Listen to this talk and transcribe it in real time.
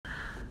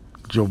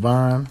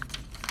Jovan,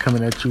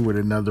 coming at you with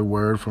another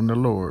word from the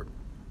Lord.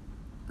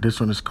 This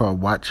one is called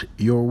Watch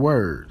Your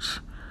Words.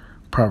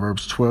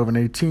 Proverbs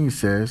 12:18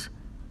 says,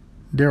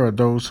 "There are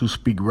those who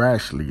speak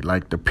rashly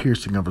like the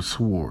piercing of a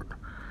sword,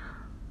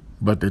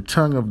 but the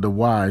tongue of the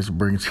wise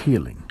brings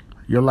healing."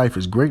 Your life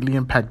is greatly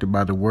impacted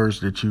by the words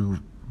that you've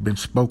been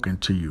spoken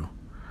to you.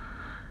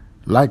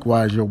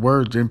 Likewise, your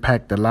words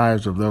impact the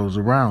lives of those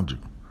around you.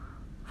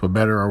 For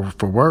better or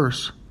for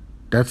worse,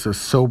 that's a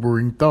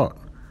sobering thought.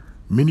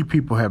 Many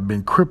people have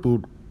been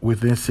crippled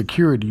with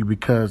insecurity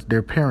because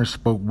their parents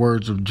spoke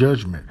words of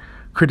judgment,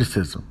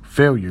 criticism,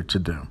 failure to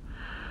them.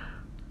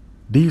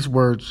 These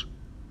words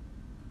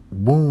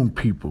wound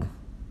people,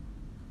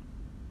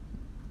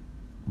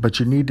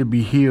 but you need to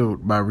be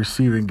healed by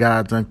receiving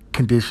God's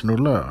unconditional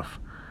love.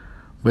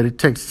 But it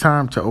takes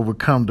time to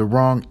overcome the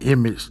wrong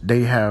image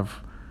they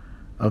have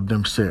of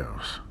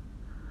themselves.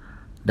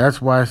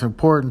 That's why it's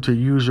important to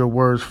use your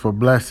words for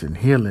blessing,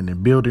 healing,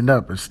 and building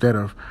up instead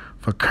of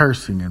for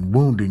cursing and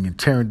wounding and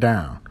tearing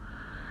down.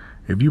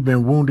 If you've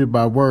been wounded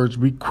by words,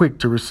 be quick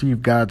to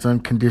receive God's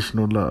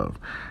unconditional love.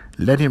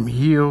 Let Him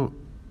heal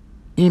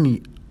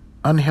any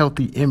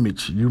unhealthy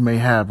image you may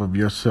have of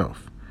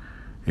yourself.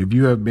 If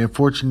you have been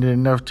fortunate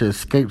enough to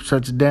escape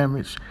such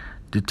damage,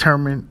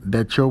 determine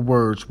that your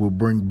words will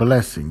bring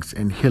blessings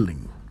and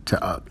healing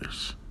to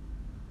others.